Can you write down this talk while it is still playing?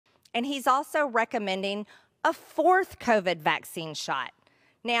And he's also recommending a fourth COVID vaccine shot.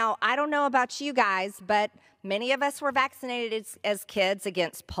 Now, I don't know about you guys, but many of us were vaccinated as kids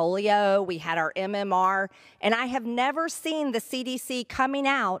against polio. We had our MMR, and I have never seen the CDC coming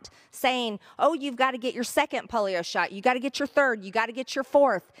out saying, oh, you've got to get your second polio shot, you got to get your third, you got to get your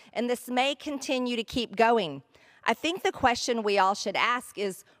fourth, and this may continue to keep going. I think the question we all should ask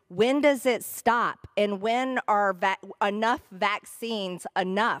is, when does it stop, and when are enough vaccines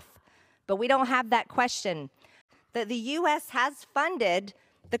enough? But we don't have that question. The U.S. has funded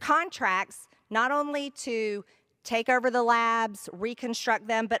the contracts not only to take over the labs, reconstruct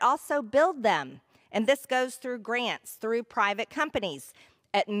them, but also build them. And this goes through grants, through private companies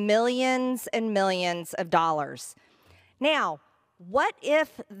at millions and millions of dollars. Now, what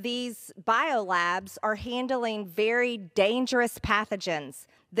if these biolabs are handling very dangerous pathogens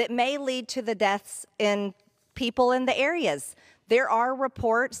that may lead to the deaths in people in the areas? There are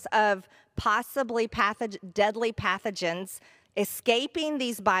reports of possibly deadly pathogens escaping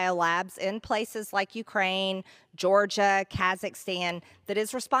these biolabs in places like Ukraine, Georgia, Kazakhstan, that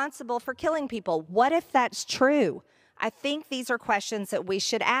is responsible for killing people. What if that's true? I think these are questions that we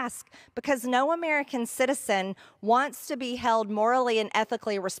should ask, because no American citizen wants to be held morally and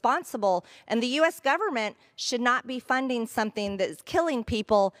ethically responsible, and the U.S. government should not be funding something that is killing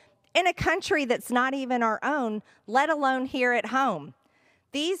people in a country that's not even our own, let alone here at home.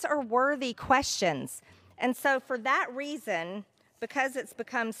 These are worthy questions. And so for that reason, because it's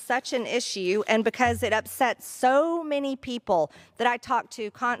become such an issue and because it upsets so many people that I talk to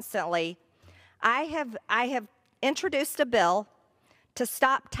constantly, I have introduced a bill to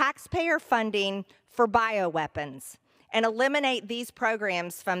stop taxpayer funding for bioweapons and eliminate these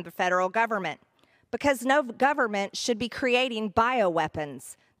programs from the federal government, because no government should be creating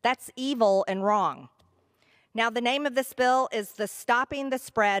bioweapons. That's evil and wrong. Now, the name of this bill is the Stopping the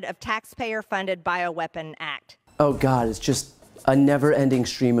Spread of Taxpayer-Funded Bioweapon Act. Oh God, it's just a never-ending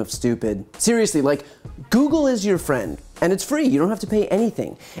stream of stupid. Seriously, like, Google is your friend, and it's free. You don't have to pay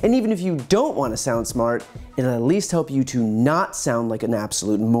anything. And even if you don't want to sound smart, it'll at least help you to not sound like an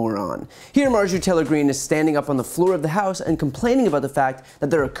absolute moron. Here, Marjorie Taylor Greene is standing up on the floor of the House and complaining about the fact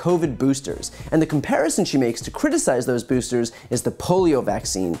that there are COVID boosters. And the comparison she makes to criticize those boosters is the polio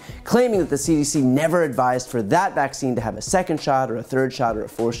vaccine, claiming that the CDC never advised for that vaccine to have a second shot or a third shot or a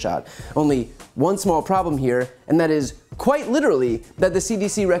fourth shot. Only one small problem here, and that is quite literally that the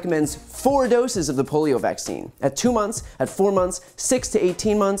CDC recommends 4 doses of the polio vaccine at 2 months, at 4 months, 6 to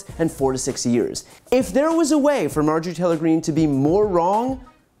 18 months, and 4 to 6 years. If there was a way for Marjorie Taylor Greene to be more wrong,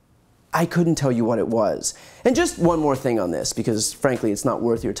 I couldn't tell you what it was. And just one more thing on this, because frankly it's not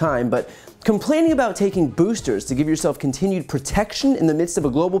worth your time, but complaining about taking boosters to give yourself continued protection in the midst of a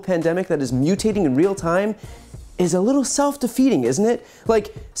global pandemic that is mutating in real time is a little self-defeating, isn't it?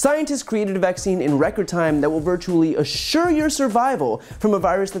 Like, scientists created a vaccine in record time that will virtually assure your survival from a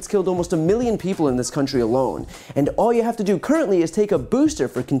virus that's killed almost 1 million people in this country alone. And all you have to do currently is take a booster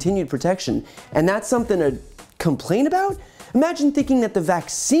for continued protection. And that's something to complain about? Imagine thinking that the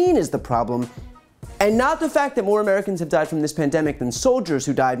vaccine is the problem, and not the fact that more Americans have died from this pandemic than soldiers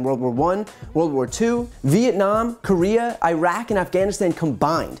who died in World War I, World War II, Vietnam, Korea, Iraq, and Afghanistan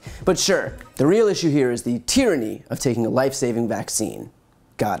combined. But sure, the real issue here is the tyranny of taking a life-saving vaccine.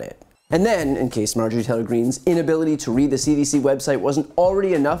 Got it. And then, in case Marjorie Taylor Greene's inability to read the CDC website wasn't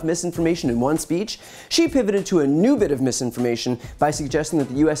already enough misinformation in one speech, she pivoted to a new bit of misinformation by suggesting that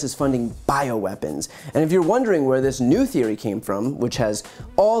the US is funding bioweapons. And if you're wondering where this new theory came from, which has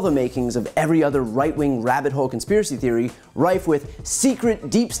all the makings of every other right-wing rabbit hole conspiracy theory, rife with secret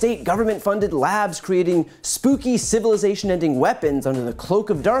deep state government-funded labs creating spooky civilization-ending weapons under the cloak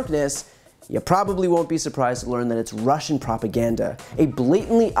of darkness, you probably won't be surprised to learn that it's Russian propaganda, a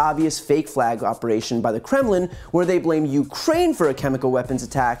blatantly obvious fake flag operation by the Kremlin where they blame Ukraine for a chemical weapons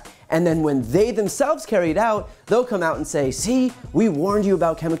attack, and then when they themselves carry it out, they'll come out and say, see, we warned you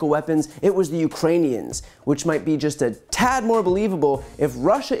about chemical weapons, it was the Ukrainians, which might be just a tad more believable if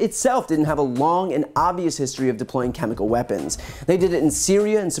Russia itself didn't have a long and obvious history of deploying chemical weapons. They did it in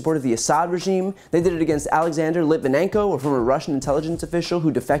Syria in support of the Assad regime, they did it against Alexander Litvinenko, a former Russian intelligence official who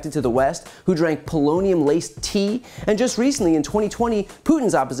defected to the West, who drank polonium-laced tea, and just recently in 2020,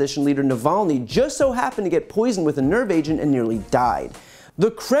 Putin's opposition leader Navalny just so happened to get poisoned with a nerve agent and nearly died. The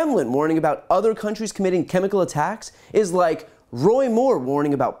Kremlin warning about other countries committing chemical attacks is like Roy Moore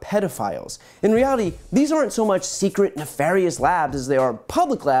warning about pedophiles. In reality, these aren't so much secret, nefarious labs as they are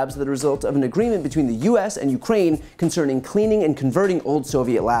public labs that are a result of an agreement between the US and Ukraine concerning cleaning and converting old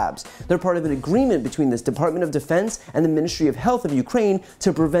Soviet labs. They're part of an agreement between this Department of Defense and the Ministry of Health of Ukraine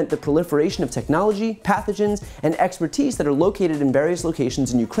to prevent the proliferation of technology, pathogens, and expertise that are located in various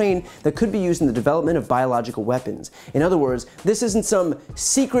locations in Ukraine that could be used in the development of biological weapons. In other words, this isn't some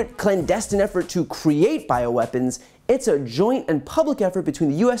secret, clandestine effort to create bioweapons. It's a joint and public effort between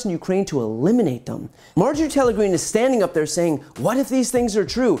the US and Ukraine to eliminate them. Marjorie Taylor Greene is standing up there saying, what if these things are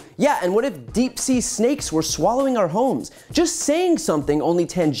true? Yeah, and what if deep-sea snakes were swallowing our homes? Just saying something only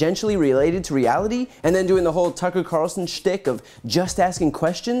tangentially related to reality and then doing the whole Tucker Carlson shtick of just asking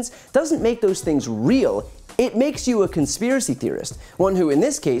questions doesn't make those things real. It makes you a conspiracy theorist, one who, in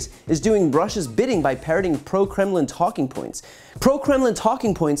this case, is doing Russia's bidding by parroting pro-Kremlin talking points. Pro-Kremlin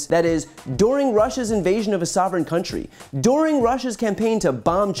talking points, that is, during Russia's invasion of a sovereign country, during Russia's campaign to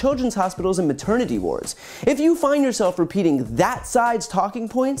bomb children's hospitals and maternity wards. If you find yourself repeating that side's talking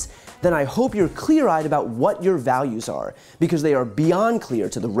points, then I hope you're clear-eyed about what your values are, because they are beyond clear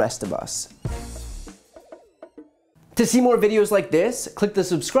to the rest of us. To see more videos like this, click the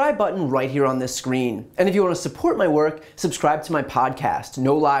subscribe button right here on this screen. And if you want to support my work, subscribe to my podcast,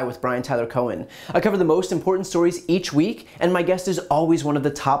 No Lie with Brian Tyler Cohen. I cover the most important stories each week, and my guest is always one of the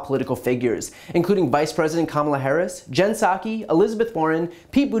top political figures, including Vice President Kamala Harris, Jen Psaki, Elizabeth Warren,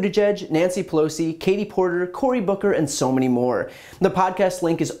 Pete Buttigieg, Nancy Pelosi, Katie Porter, Cory Booker, and so many more. The podcast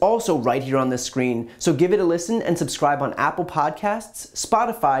link is also right here on this screen, so give it a listen and subscribe on Apple Podcasts,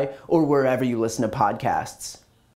 Spotify, or wherever you listen to podcasts.